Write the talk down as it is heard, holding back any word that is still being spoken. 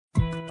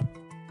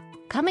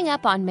coming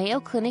up on Mayo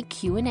Clinic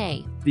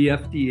Q&A. The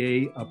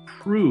FDA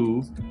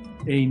approved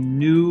a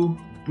new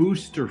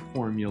booster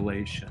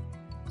formulation.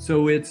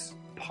 So it's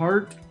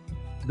part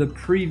the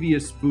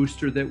previous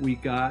booster that we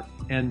got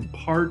and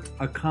part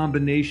a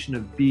combination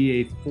of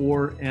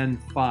BA4 and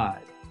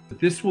 5. But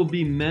this will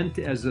be meant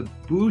as a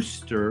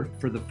booster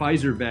for the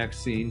Pfizer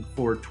vaccine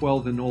for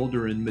 12 and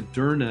older and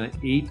Moderna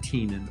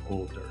 18 and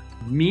older,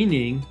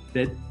 meaning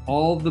that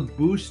all the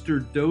booster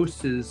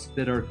doses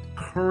that are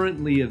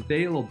currently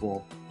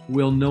available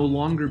will no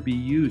longer be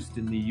used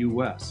in the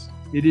U.S.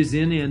 It is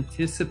in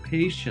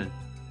anticipation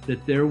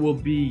that there will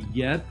be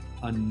yet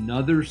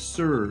another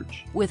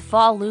surge. With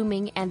fall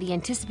looming and the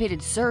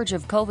anticipated surge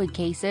of COVID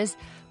cases,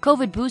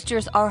 COVID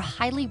boosters are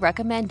highly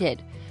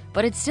recommended.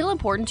 But it's still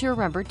important to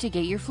remember to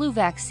get your flu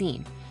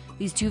vaccine.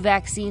 These two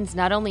vaccines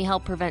not only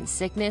help prevent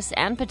sickness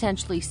and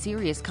potentially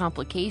serious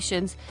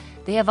complications,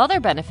 they have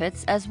other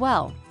benefits as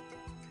well.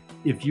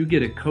 If you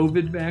get a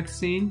COVID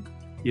vaccine,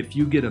 if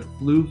you get a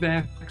flu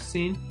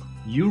vaccine,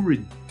 you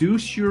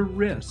reduce your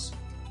risk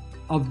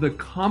of the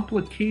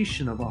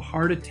complication of a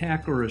heart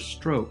attack or a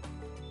stroke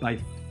by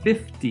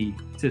 50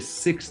 to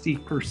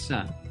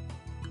 60%.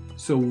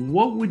 So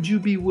what would you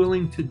be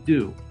willing to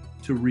do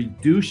to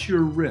reduce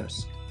your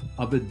risk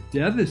of a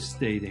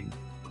devastating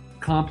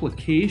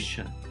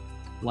complication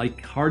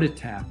like heart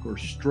attack or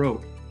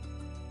stroke?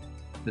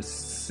 The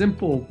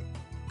simple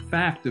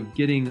fact of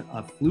getting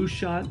a flu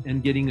shot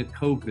and getting a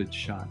COVID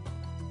shot.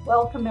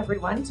 Welcome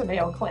everyone to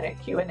Mayo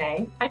Clinic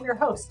Q&A. I'm your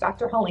host,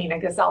 Dr. Helena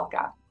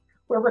Gazelka.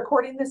 We're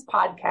recording this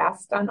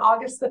podcast on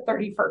August the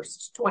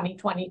 31st,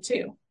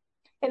 2022.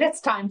 And it's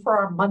time for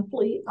our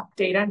monthly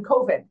update on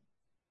COVID.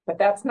 But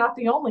that's not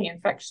the only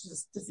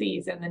infectious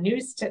disease in the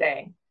news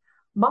today.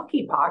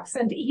 Monkeypox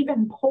and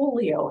even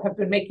polio have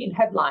been making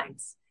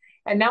headlines,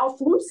 and now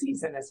flu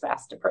season is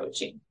fast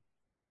approaching.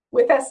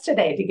 With us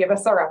today to give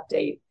us our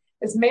update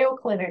is Mayo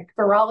Clinic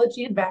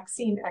virology and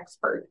vaccine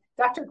expert,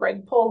 Dr.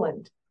 Greg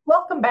Poland.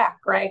 Welcome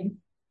back, Greg.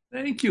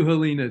 Thank you,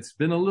 Helena. It's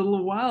been a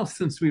little while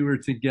since we were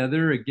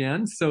together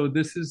again, so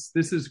this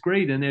is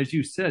great. And as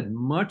you said,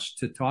 much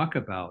to talk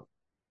about.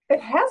 It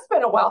has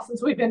been a while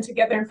since we've been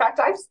together. In fact,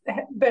 I've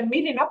been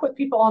meeting up with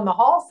people on the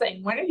hall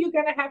saying, when are you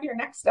going to have your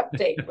next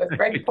update with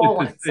Greg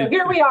Poland? So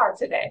here we are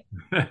today.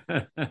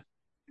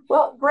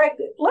 Well, Greg,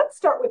 let's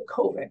start with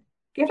COVID.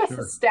 Give us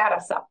a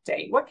status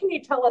update. What can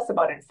you tell us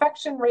about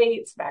infection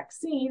rates,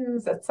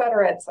 vaccines, et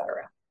cetera, et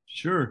cetera?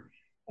 Sure.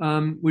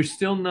 We're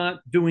still not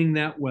doing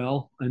that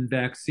well on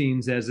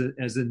vaccines as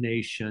a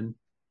nation.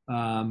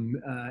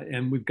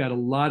 And we've got a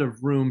lot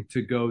of room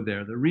to go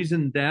there. The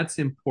reason that's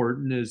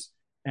important is,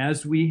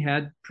 as we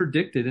had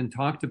predicted and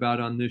talked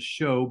about on this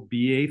show,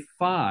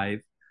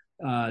 BA5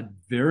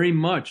 very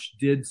much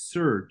did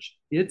surge.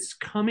 It's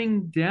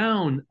coming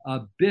down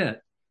a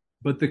bit,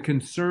 but the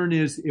concern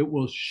is it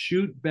will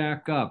shoot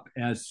back up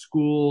as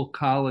school,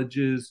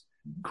 colleges,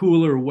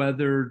 cooler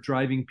weather,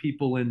 driving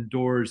people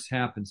indoors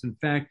happens. In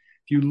fact,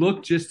 if you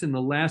look just in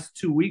the last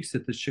 2 weeks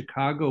at the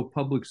Chicago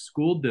Public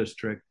School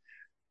District,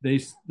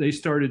 they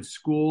started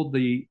school,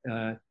 the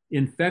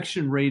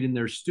infection rate in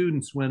their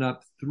students went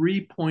up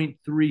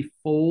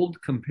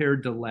 3.3-fold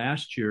compared to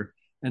last year,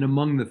 and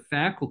among the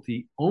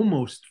faculty,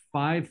 almost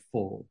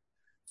 5-fold.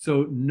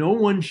 So no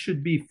one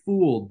should be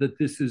fooled that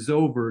this is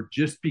over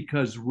just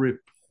because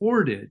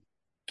reported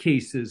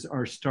cases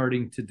are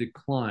starting to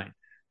decline.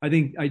 I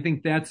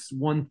think that's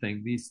one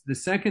thing. The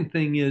second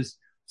thing is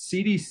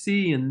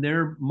CDC and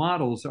their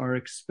models are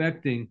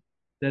expecting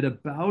that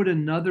about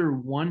another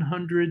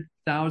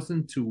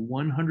 100,000 to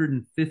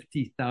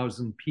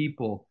 150,000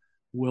 people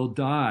will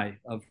die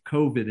of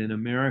COVID in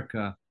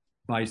America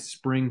by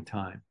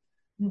springtime.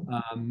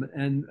 When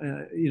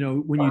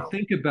you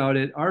think about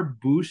it, our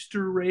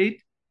booster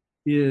rate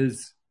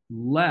is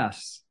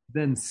less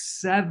than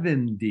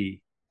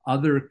 70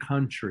 other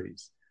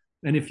countries.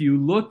 And if you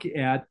look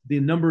at the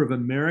number of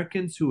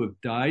Americans who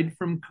have died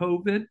from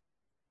COVID,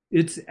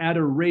 it's at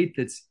a rate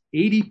that's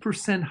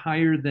 80%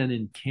 higher than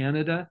in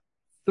Canada,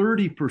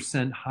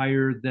 30%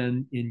 higher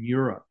than in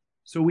Europe.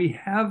 So we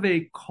have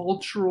a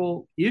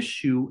cultural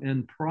issue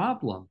and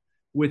problem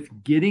with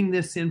getting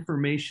this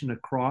information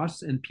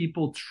across and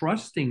people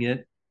trusting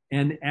it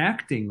and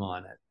acting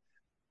on it.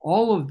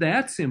 All of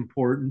that's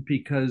important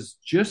because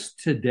just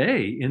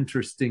today,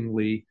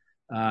 interestingly,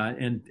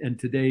 and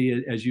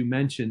today, as you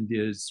mentioned,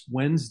 is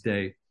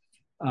Wednesday,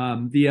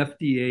 the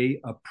FDA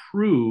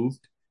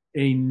approved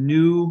a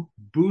new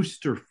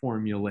booster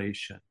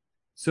formulation.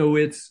 So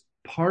it's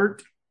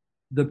part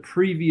the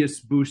previous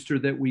booster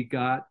that we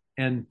got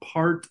and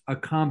part a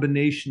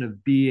combination of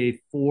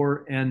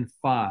BA4 and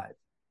 5.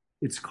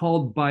 It's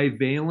called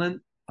bivalent.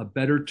 A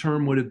better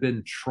term would have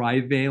been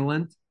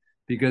trivalent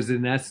because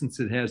in essence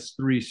it has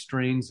 3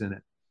 strains in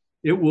it.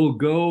 It will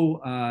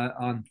go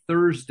on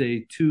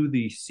Thursday to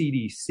the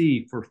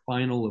CDC for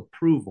final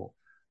approval.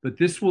 But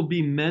this will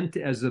be meant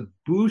as a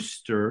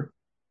booster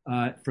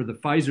for the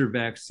Pfizer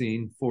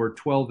vaccine for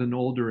 12 and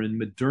older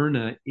and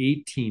Moderna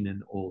 18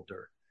 and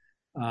older,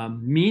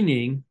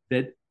 meaning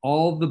that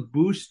all the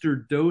booster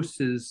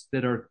doses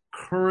that are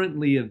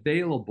currently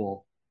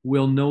available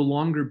will no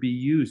longer be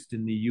used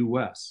in the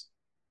US.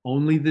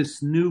 Only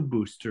this new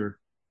booster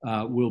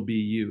will be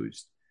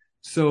used.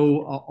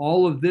 So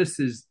all of this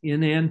is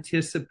in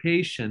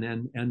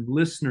anticipation, and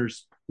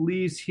listeners,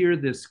 please hear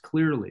this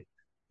clearly.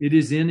 It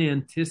is in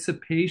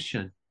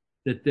anticipation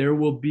that there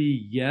will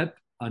be yet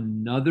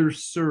another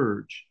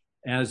surge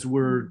as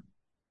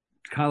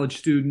college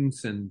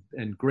students and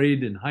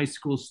grade and high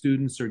school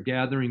students are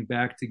gathering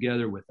back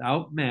together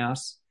without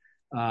masks,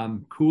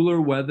 cooler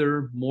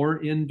weather,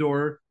 more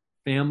indoor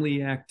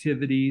family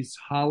activities,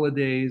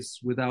 holidays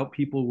without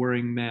people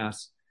wearing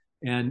masks.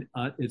 And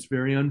it's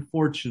very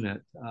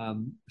unfortunate,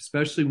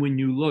 especially when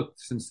you look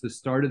since the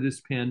start of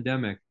this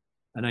pandemic.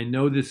 And I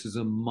know this is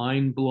a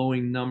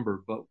mind-blowing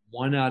number, but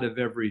 1 out of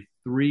every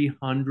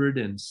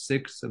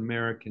 306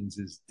 Americans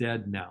is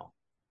dead now.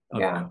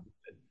 Yeah.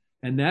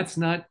 And that's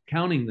not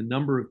counting the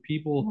number of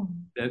people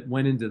that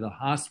went into the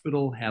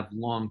hospital, have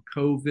long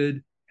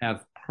COVID,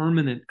 have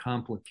permanent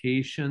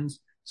complications.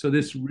 So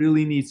this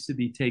really needs to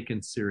be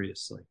taken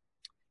seriously.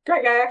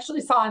 Greg, I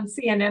actually saw on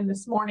CNN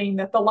this morning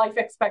that the life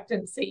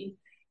expectancy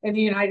in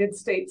the United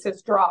States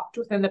has dropped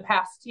within the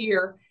past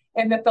year,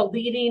 and that the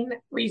leading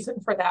reason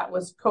for that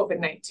was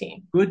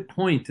COVID-19. Good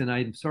point. And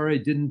I'm sorry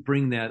I didn't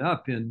bring that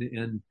up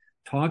in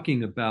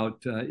talking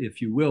about,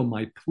 if you will,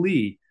 my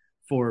plea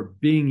for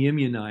being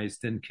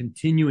immunized and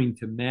continuing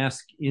to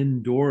mask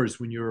indoors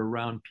when you're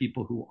around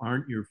people who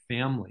aren't your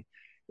family.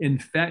 In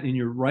fact, and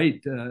you're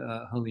right,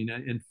 Helena,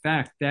 in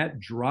fact, that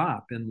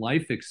drop in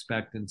life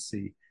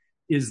expectancy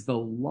is the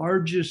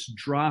largest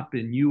drop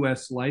in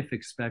U.S. life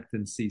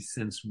expectancy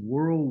since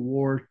World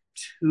War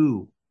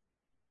II.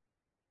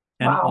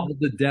 And wow. All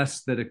the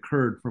deaths that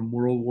occurred from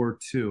World War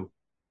II.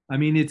 I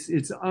mean,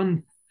 it's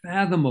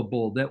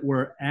unfathomable that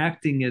we're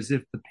acting as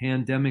if the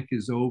pandemic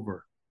is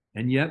over,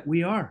 and yet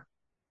we are.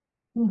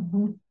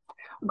 Mm-hmm.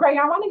 Greg,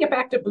 I want to get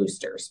back to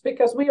boosters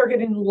because we are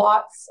getting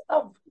lots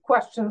of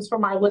questions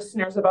from our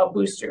listeners about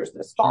boosters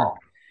this fall.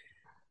 Sure.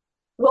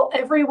 Will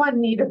everyone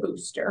need a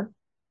booster?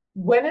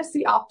 When is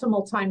the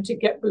optimal time to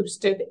get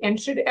boosted? And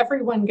should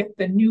everyone get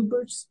the new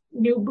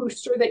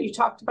booster that you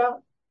talked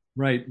about?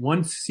 Right.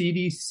 Once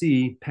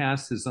CDC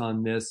passes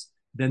on this,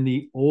 then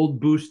the old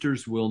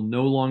boosters will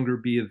no longer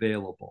be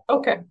available.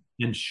 Okay.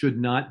 And should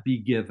not be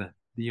given.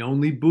 The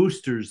only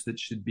boosters that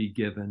should be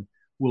given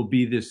will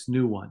be this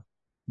new one.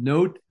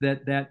 Note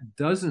that that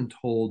doesn't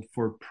hold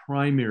for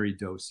primary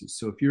doses.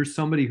 So if you're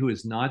somebody who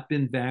has not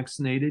been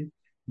vaccinated,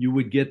 you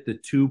would get the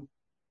 2,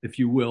 if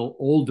you will,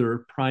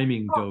 older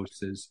priming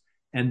doses,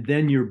 and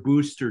then your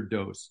booster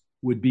dose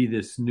would be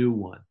this new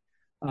one.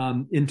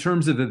 In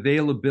terms of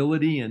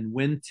availability and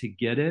when to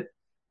get it,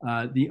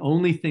 the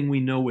only thing we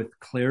know with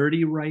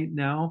clarity right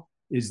now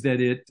is that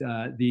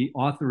the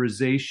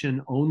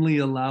authorization only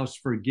allows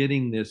for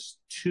getting this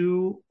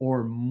 2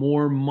 or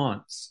more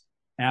months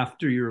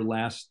after your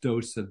last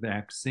dose of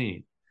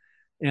vaccine.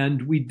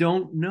 And we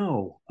don't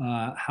know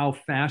how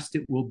fast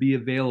it will be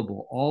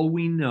available. All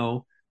we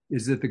know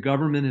is that the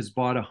government has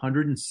bought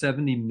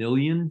 170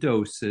 million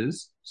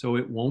doses, so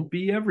it won't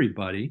be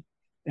everybody,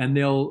 and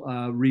they'll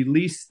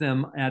release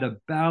them at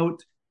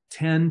about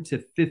 10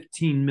 to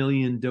 15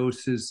 million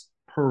doses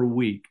per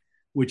week,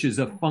 which is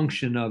a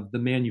function of the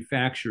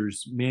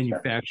manufacturers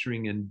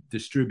manufacturing and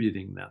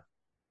distributing them.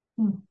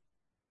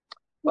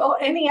 Well,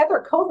 any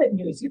other COVID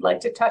news you'd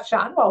like to touch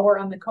on while we're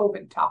on the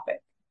COVID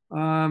topic?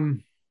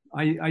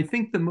 I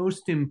think the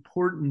most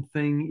important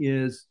thing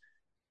is,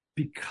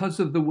 because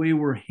of the way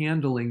we're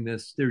handling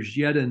this, there's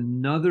yet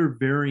another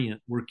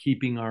variant we're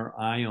keeping our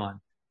eye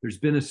on. There's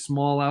been a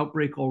small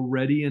outbreak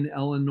already in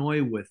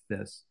Illinois with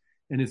this,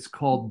 and it's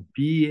called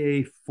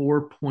BA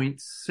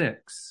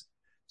 4.6.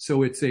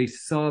 So it's a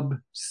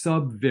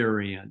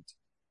sub-variant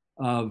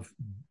of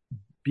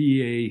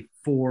BA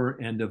 4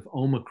 and of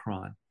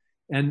Omicron.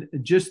 And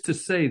just to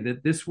say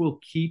that this will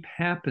keep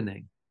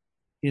happening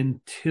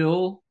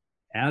until,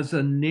 as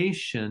a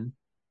nation,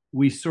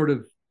 we sort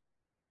of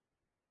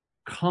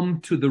come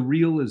to the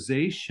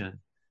realization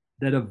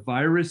that a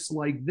virus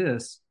like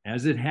this,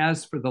 as it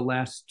has for the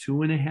last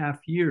 2.5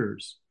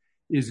 years,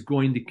 is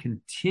going to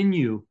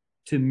continue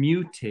to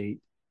mutate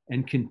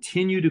and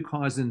continue to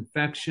cause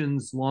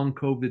infections, long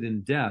COVID,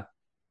 and death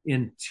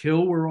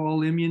until we're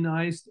all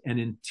immunized and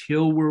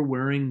until we're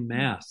wearing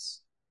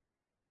masks.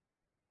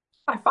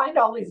 I find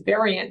all these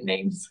variant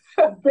names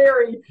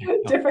very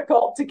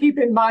difficult to keep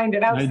in mind.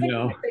 And I was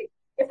thinking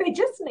if they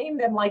just named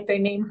them like they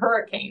name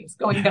hurricanes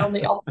going down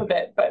the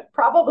alphabet, but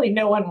probably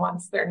no one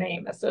wants their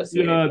name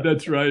associated. Yeah,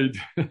 that's right.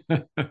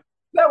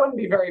 That wouldn't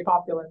be very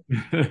popular.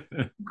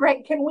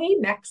 Greg, can we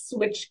next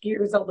switch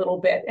gears a little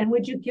bit? And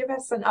would you give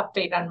us an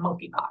update on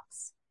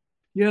monkeypox?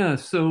 Yeah,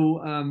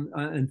 so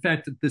in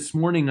fact, this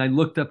morning I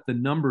looked up the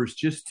numbers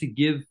just to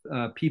give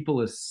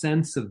people a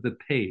sense of the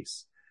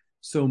pace.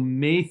 So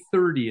May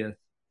 30th,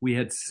 we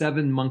had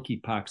 7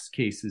 monkeypox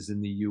cases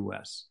in the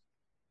U.S.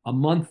 A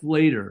month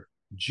later,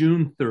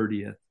 June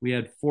 30th, we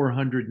had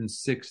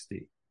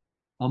 460.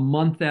 A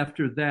month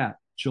after that,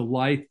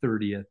 July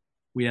 30th,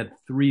 we had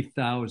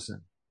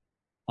 3,000.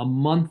 A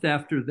month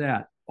after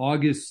that,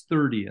 August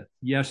 30th,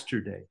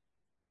 yesterday,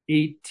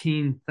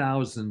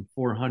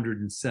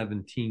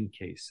 18,417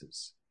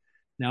 cases.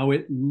 Now,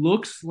 it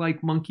looks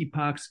like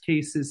monkeypox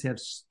cases have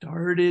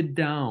started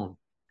down.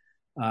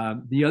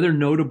 The other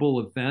notable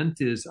event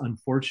is,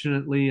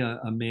 unfortunately,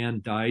 a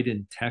man died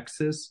in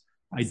Texas.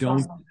 I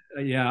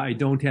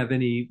don't have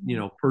any,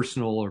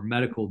 personal or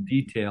medical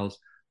details,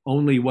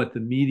 only what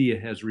the media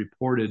has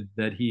reported,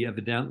 that he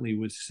evidently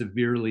was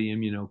severely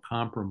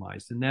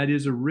immunocompromised. And that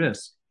is a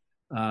risk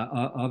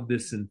of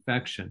this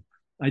infection.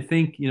 I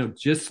think,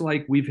 just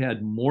like we've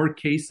had more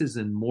cases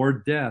and more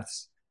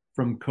deaths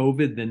from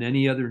COVID than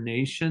any other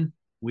nation,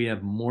 we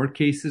have more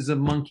cases of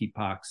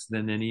monkeypox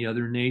than any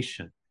other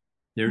nation.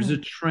 There's a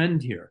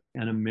trend here,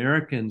 and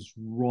Americans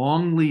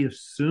wrongly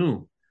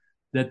assume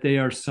that they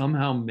are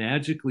somehow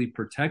magically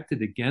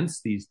protected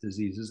against these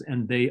diseases,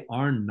 and they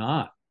are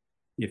not.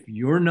 If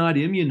you're not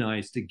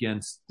immunized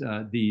against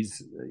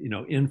these,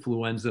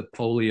 influenza,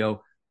 polio,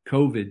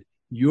 COVID,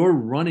 you're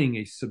running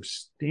a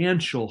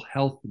substantial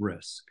health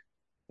risk.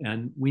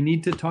 And we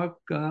need to talk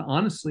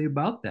honestly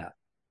about that.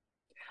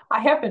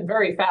 I have been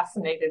very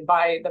fascinated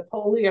by the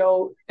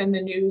polio in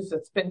the news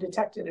that's been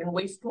detected in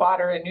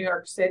wastewater in New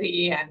York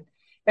City and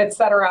et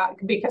cetera,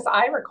 because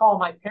I recall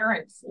my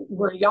parents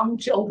were young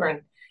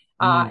children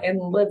and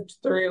lived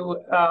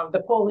through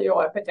the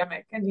polio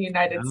epidemic in the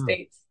United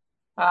States.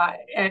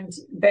 And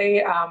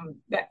they,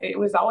 it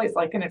was always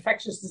like an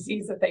infectious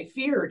disease that they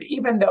feared,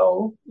 even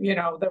though,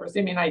 there was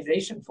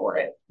immunization for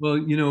it. Well,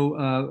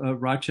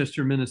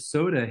 Rochester,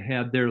 Minnesota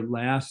had their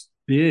last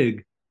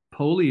big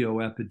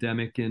polio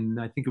epidemic in,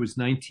 I think it was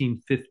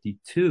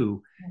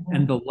 1952.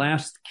 And the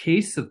last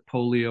case of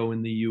polio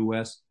in the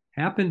U.S.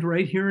 happened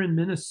right here in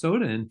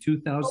Minnesota in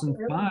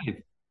 2005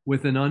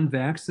 with an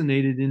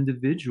unvaccinated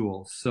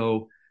individual.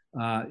 So,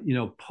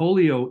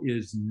 polio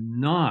is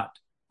not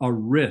a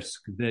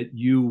risk that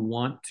you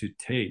want to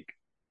take.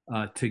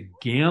 To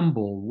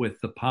gamble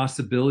with the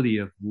possibility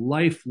of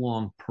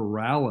lifelong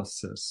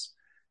paralysis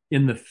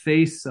in the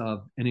face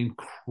of an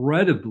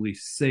incredibly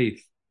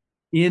safe,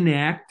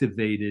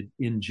 inactivated,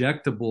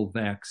 injectable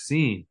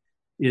vaccine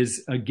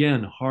is,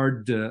 again,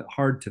 hard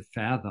to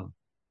fathom.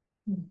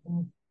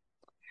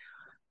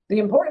 The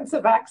importance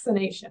of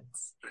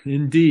vaccinations.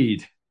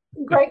 Indeed.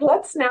 Greg,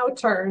 let's now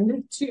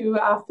turn to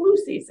flu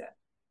season.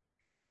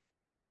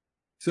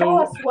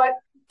 So,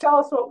 tell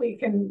us what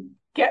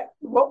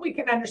we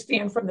can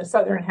understand from the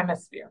Southern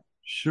Hemisphere.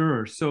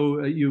 Sure.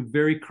 So you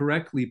very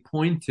correctly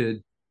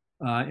pointed,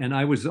 and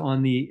I was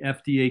on the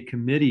FDA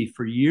committee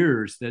for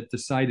years that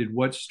decided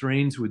what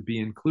strains would be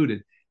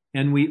included.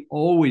 And we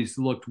always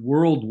looked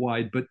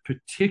worldwide, but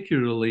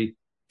particularly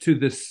to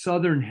the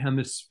Southern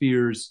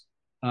Hemisphere's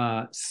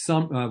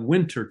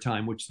winter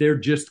time, which they're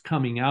just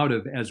coming out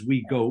of as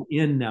we go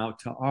in now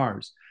to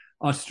ours.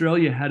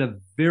 Australia had a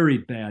very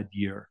bad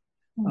year.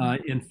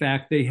 In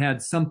fact, they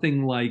had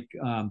something like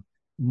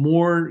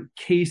more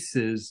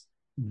cases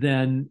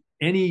than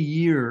any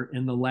year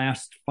in the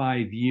last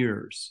 5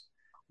 years.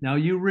 Now,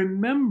 you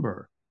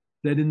remember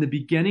that in the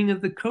beginning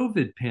of the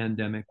COVID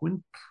pandemic,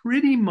 when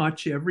pretty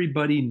much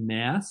everybody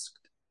masked,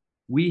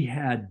 we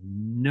had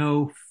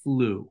no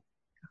flu.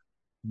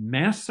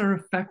 Masks are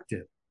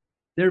effective.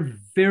 They're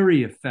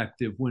very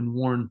effective when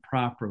worn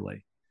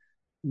properly.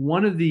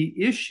 One of the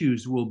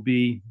issues will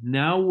be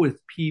now with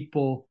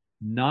people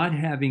not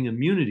having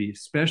immunity,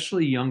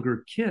 especially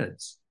younger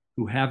kids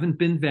who haven't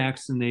been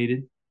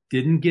vaccinated,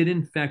 didn't get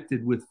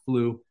infected with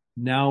flu.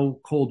 Now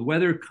cold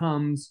weather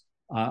comes,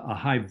 a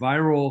high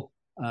viral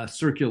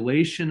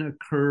circulation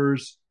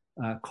occurs,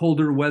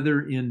 colder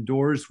weather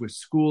indoors with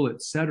school,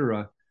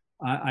 etc.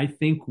 I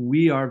think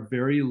we are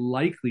very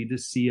likely to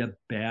see a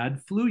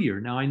bad flu year.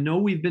 Now, I know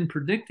we've been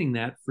predicting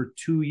that for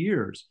 2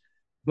 years,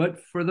 but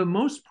for the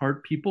most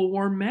part, people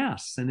wore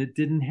masks and it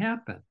didn't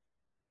happen.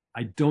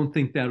 I don't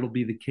think that'll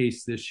be the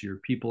case this year.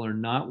 People are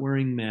not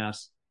wearing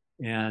masks,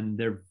 and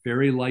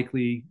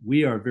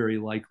we are very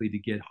likely to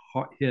get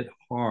hit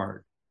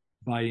hard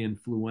by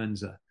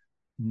influenza.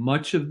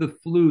 Much of the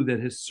flu that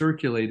has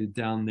circulated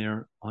down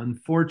there,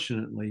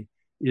 unfortunately,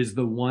 is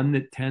the one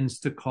that tends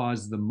to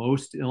cause the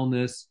most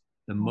illness,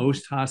 the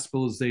most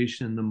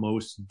hospitalization, the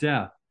most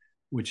death,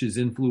 which is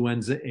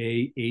influenza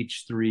A,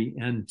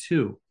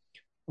 H3N2.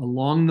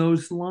 Along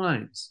those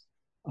lines,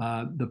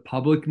 the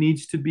public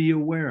needs to be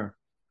aware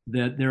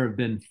that there have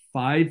been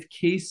 5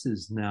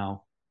 cases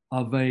now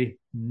of a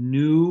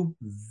new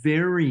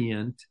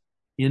variant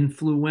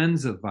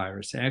influenza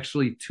virus,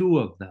 actually 2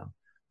 of them.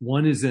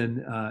 One is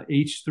an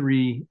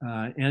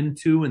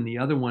H3N2 and the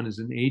other one is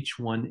an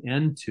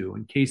H1N2.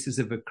 And cases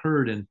have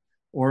occurred in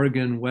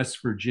Oregon,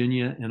 West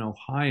Virginia, and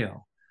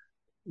Ohio.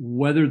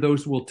 Whether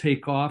those will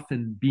take off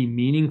and be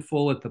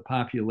meaningful at the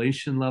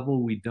population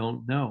level, we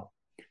don't know.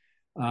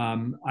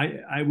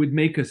 I would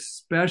make a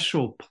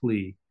special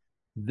plea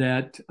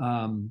that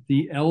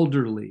the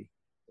elderly,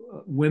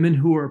 women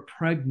who are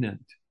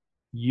pregnant,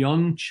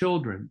 young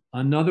children,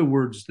 in other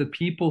words, the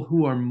people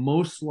who are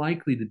most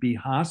likely to be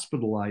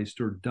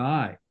hospitalized or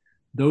die,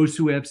 those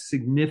who have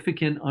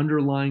significant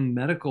underlying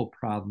medical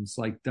problems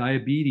like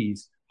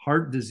diabetes,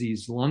 heart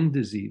disease, lung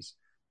disease,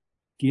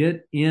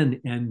 get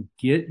in and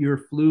get your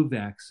flu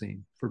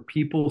vaccine. For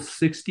people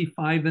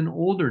 65 and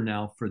older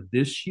now, for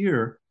this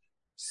year,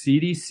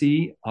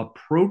 CDC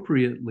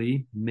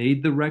appropriately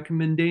made the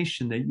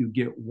recommendation that you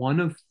get one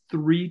of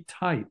three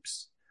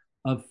types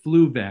of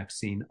flu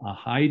vaccine: a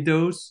high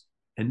dose,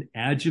 an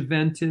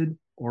adjuvanted,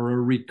 or a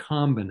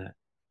recombinant.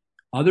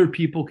 Other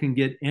people can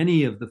get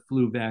any of the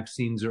flu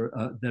vaccines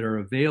that are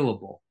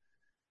available.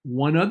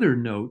 One other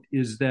note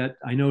is that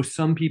I know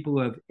some people who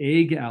have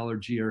egg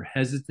allergy are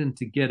hesitant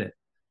to get it.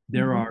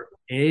 There are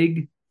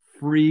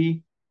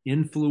egg-free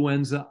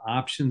influenza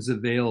options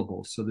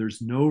available. So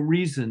there's no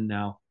reason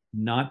now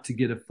not to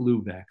get a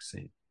flu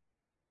vaccine.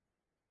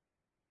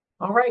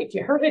 All right,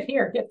 you heard it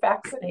here. Get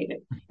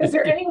vaccinated. Is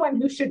there anyone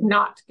who should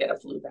not get a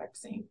flu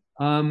vaccine?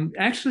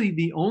 Actually,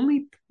 the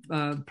only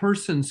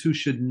persons who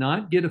should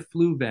not get a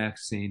flu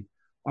vaccine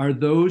are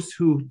those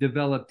who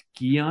developed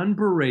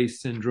Guillain-Barré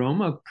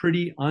syndrome, a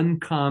pretty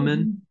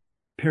uncommon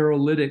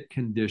paralytic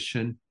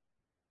condition.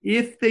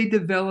 If they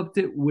developed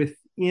it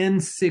within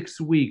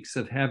 6 weeks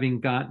of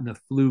having gotten a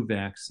flu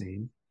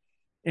vaccine,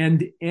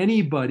 and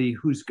anybody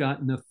who's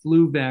gotten a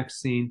flu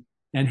vaccine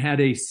and had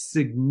a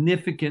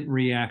significant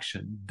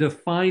reaction,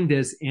 defined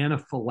as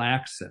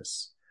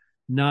anaphylaxis,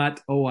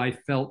 not, oh, I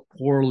felt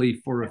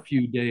poorly for a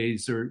few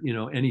days or,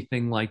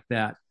 anything like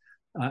that.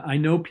 I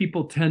know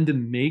people tend to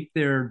make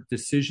their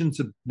decisions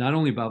not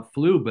only about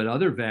flu, but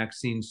other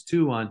vaccines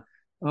too on,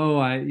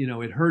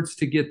 it hurts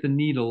to get the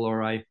needle,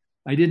 or I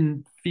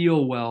didn't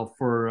feel well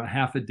for a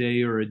half a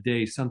day or a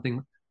day,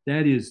 something.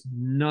 That is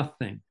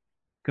nothing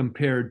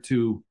compared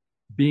to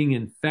being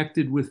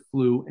infected with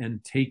flu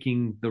and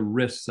taking the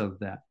risks of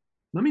that.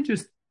 Let me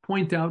just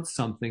point out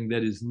something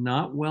that is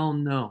not well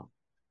known.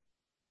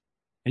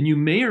 And you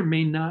may or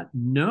may not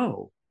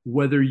know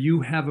whether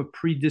you have a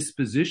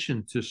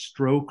predisposition to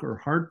stroke or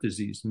heart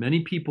disease.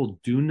 Many people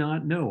do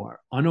not know, are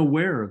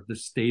unaware of the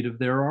state of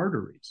their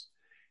arteries.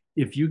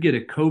 If you get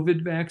a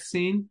COVID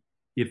vaccine,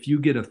 if you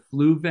get a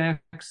flu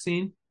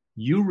vaccine,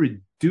 you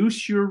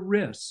reduce your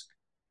risk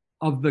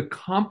of the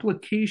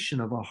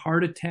complication of a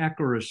heart attack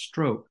or a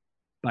stroke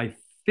by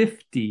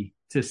 50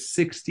 to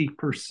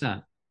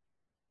 60%.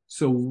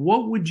 So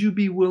what would you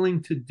be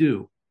willing to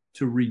do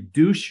to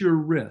reduce your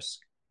risk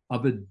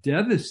of a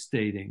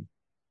devastating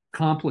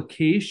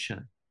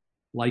complication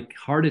like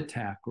heart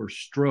attack or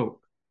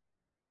stroke?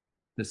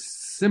 The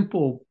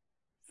simple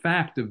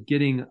fact of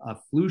getting a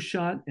flu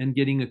shot and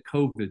getting a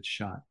COVID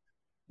shot.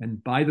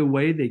 And by the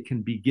way, they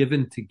can be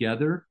given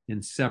together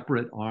in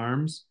separate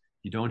arms.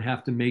 You don't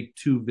have to make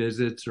 2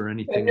 visits or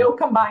anything. And no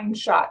combined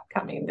shot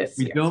coming this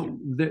year.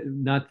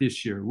 Not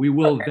this year. We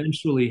will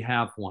eventually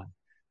have one.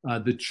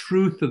 The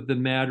truth of the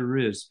matter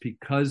is,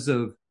 because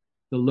of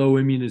the low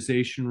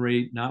immunization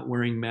rate, not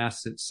wearing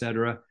masks,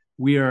 etc.,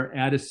 we are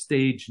at a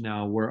stage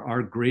now where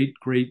our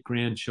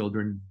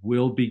great-great-grandchildren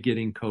will be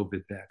getting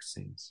COVID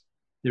vaccines.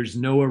 There's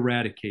no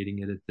eradicating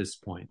it at this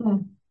point,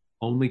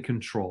 only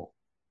control.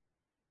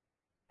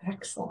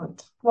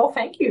 Excellent. Well,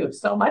 thank you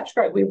so much,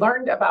 Greg. We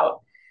learned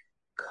about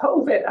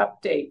COVID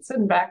updates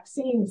and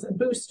vaccines and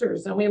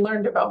boosters, and we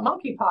learned about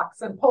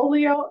monkeypox and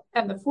polio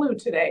and the flu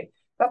today.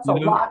 That's a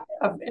lot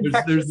of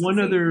infectious There's one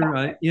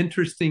other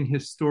interesting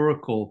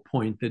historical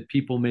point that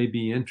people may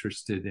be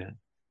interested in.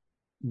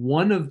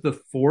 One of the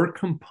 4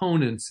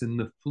 components in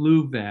the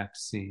flu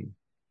vaccine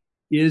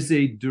is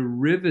a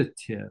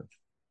derivative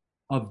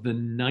of the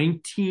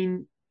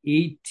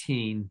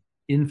 1918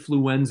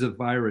 influenza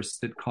virus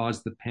that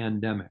caused the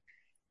pandemic.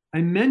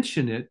 I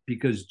mention it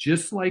because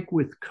just like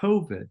with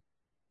COVID,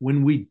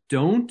 when we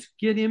don't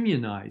get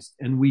immunized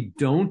and we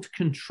don't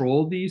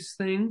control these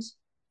things,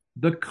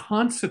 the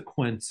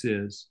consequence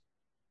is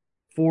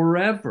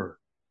forever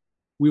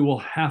we will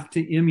have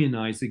to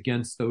immunize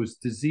against those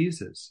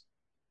diseases.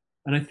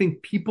 And I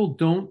think people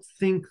don't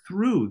think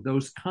through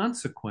those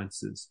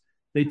consequences.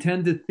 They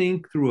tend to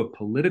think through a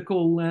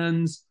political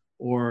lens,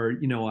 or,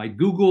 I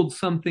Googled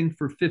something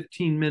for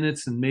 15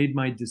 minutes and made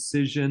my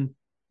decision,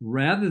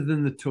 rather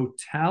than the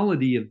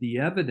totality of the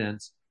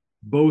evidence,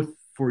 both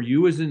for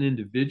you as an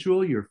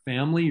individual, your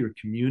family, your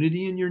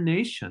community, and your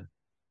nation.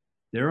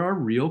 There are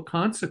real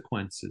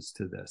consequences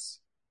to this.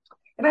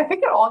 And I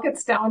think it all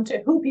gets down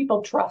to who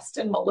people trust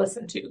and will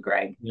listen to,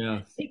 Greg.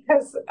 Yes.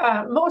 Because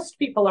most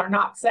people are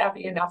not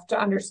savvy enough to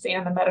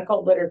understand the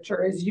medical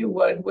literature as you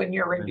would when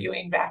you're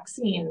reviewing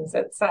vaccines,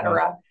 et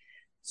cetera. Yeah.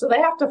 So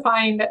they have to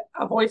find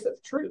a voice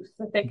of truth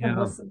that they can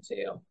listen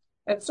to.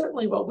 That's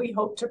certainly what we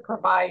hope to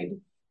provide,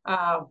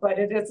 but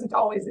it isn't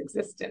always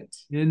existent.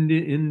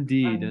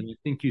 Indeed. And I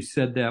think you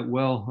said that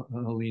well,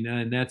 Helena.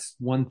 And that's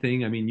one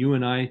thing. I mean, you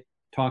and I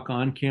talk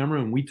on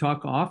camera and we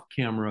talk off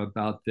camera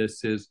about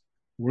this, is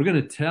we're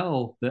going to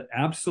tell the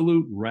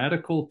absolute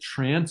radical,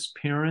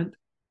 transparent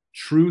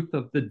truth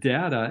of the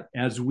data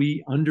as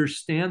we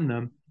understand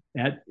them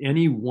at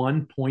any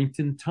one point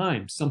in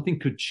time. Something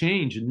could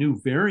change, a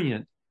new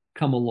variant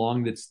come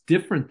along that's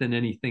different than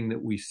anything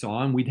that we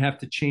saw, and we'd have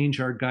to change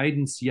our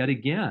guidance yet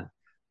again.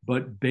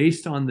 But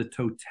based on the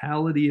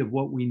totality of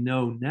what we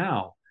know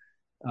now,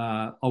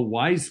 a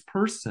wise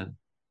person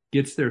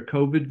gets their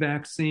COVID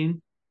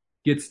vaccine,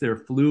 gets their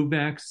flu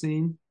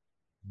vaccine,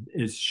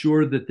 is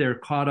sure that they're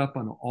caught up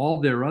on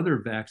all their other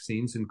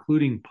vaccines,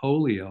 including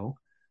polio.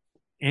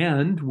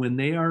 And when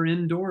they are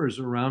indoors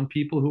around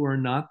people who are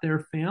not their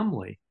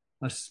family,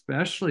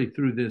 especially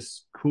through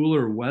this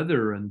cooler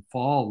weather and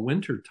fall,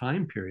 winter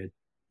time period,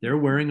 they're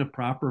wearing a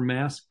proper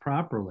mask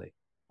properly.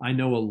 I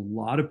know a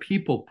lot of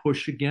people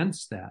push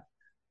against that,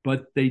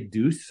 but they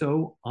do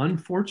so,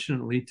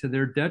 unfortunately, to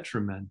their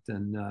detriment.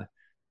 And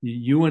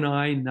you and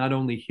I not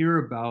only hear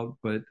about,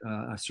 but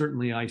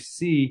certainly I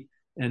see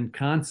and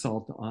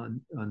consult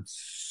on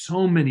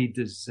so many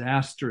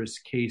disastrous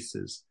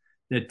cases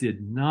that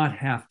did not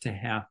have to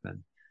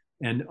happen,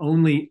 and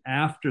only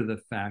after the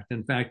fact.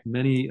 In fact,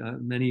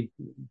 many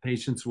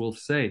patients will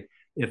say,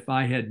 if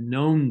I had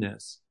known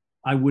this,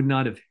 I would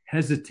not have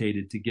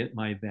hesitated to get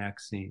my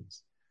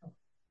vaccines.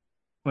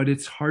 But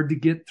it's hard to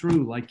get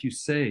through, like you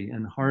say,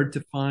 and hard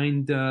to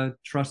find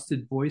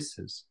trusted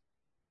voices.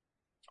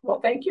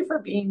 Well, thank you for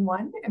being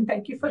one, and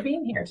thank you for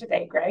being here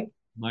today, Greg.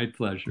 My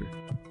pleasure.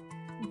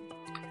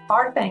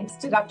 Our thanks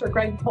to Dr.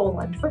 Greg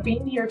Poland for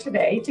being here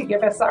today to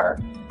give us our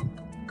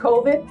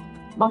COVID,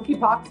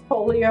 monkeypox,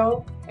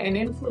 polio, and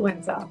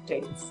influenza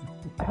updates.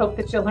 I hope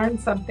that you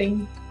learned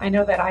something. I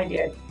know that I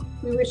did.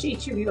 We wish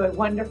each of you a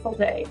wonderful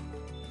day.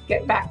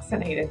 Get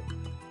vaccinated.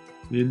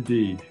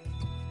 Indeed.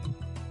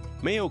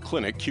 Mayo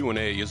Clinic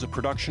Q&A is a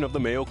production of the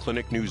Mayo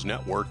Clinic News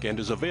Network and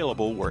is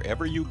available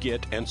wherever you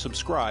get and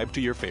subscribe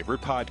to your favorite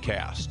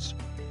podcasts.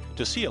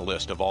 To see a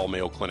list of all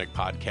Mayo Clinic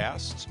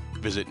podcasts,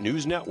 visit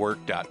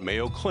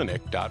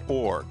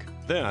newsnetwork.mayoclinic.org.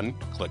 Then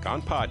click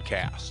on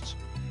Podcasts.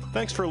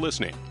 Thanks for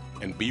listening,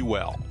 and be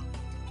well.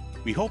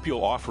 We hope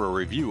you'll offer a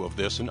review of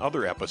this and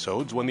other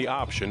episodes when the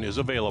option is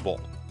available.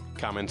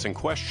 Comments and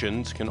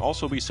questions can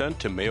also be sent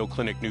to Mayo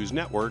Clinic News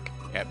Network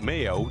at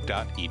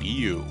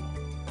mayo.edu.